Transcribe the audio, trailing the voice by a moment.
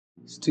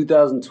It's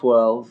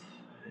 2012,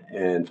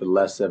 and for the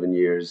last 7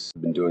 years,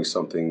 I've been doing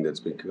something that's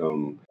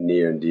become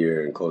near and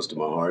dear and close to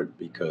my heart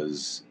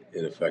because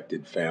it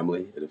affected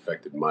family, it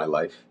affected my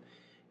life.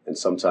 And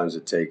sometimes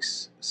it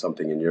takes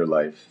something in your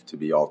life to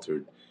be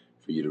altered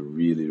for you to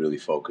really, really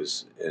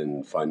focus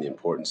and find the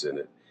importance in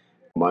it.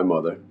 My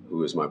mother,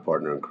 who is my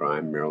partner in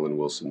crime, Marilyn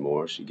Wilson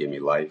Moore, she gave me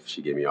life,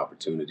 she gave me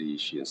opportunity,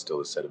 she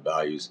instilled a set of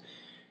values.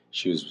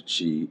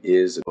 She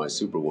is my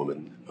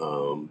superwoman.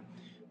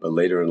 But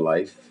later in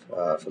life,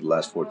 for the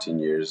last 14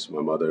 years,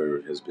 my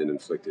mother has been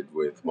inflicted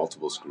with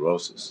multiple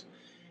sclerosis.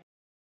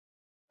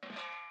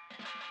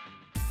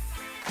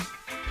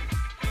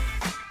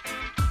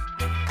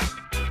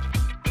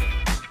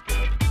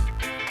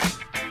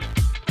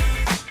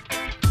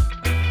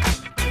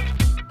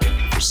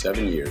 For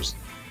 7 years,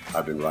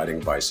 I've been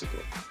riding a bicycle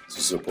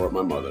to support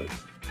my mother,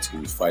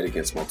 to fight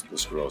against multiple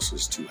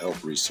sclerosis, to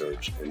help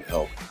research and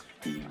help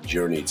the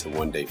journey to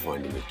one day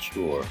finding a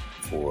cure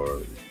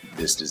for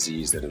this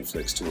disease that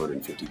inflicts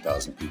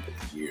 250,000 people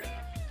a year.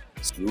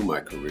 Through my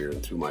career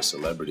and through my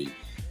celebrity,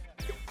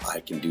 I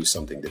can do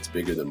something that's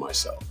bigger than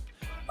myself.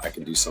 I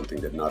can do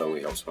something that not only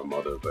helps my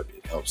mother, but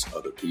it helps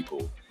other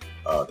people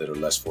that are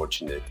less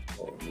fortunate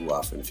or who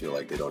often feel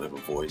like they don't have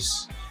a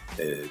voice,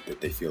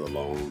 that they feel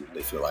alone,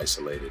 they feel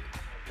isolated.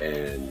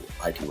 And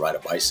I can ride a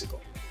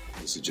bicycle.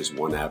 This is just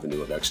one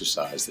avenue of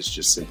exercise that's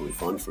just simply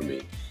fun for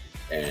me.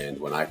 And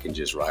when I can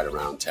just ride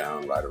around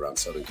town, ride around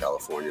Southern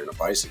California on a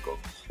bicycle,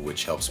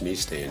 which helps me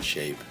stay in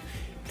shape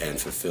and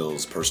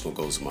fulfills personal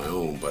goals of my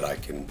own, but I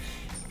can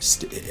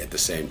at the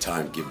same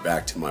time give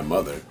back to my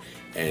mother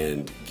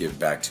and give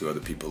back to other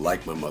people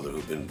like my mother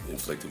who've been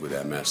inflicted with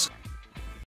MS.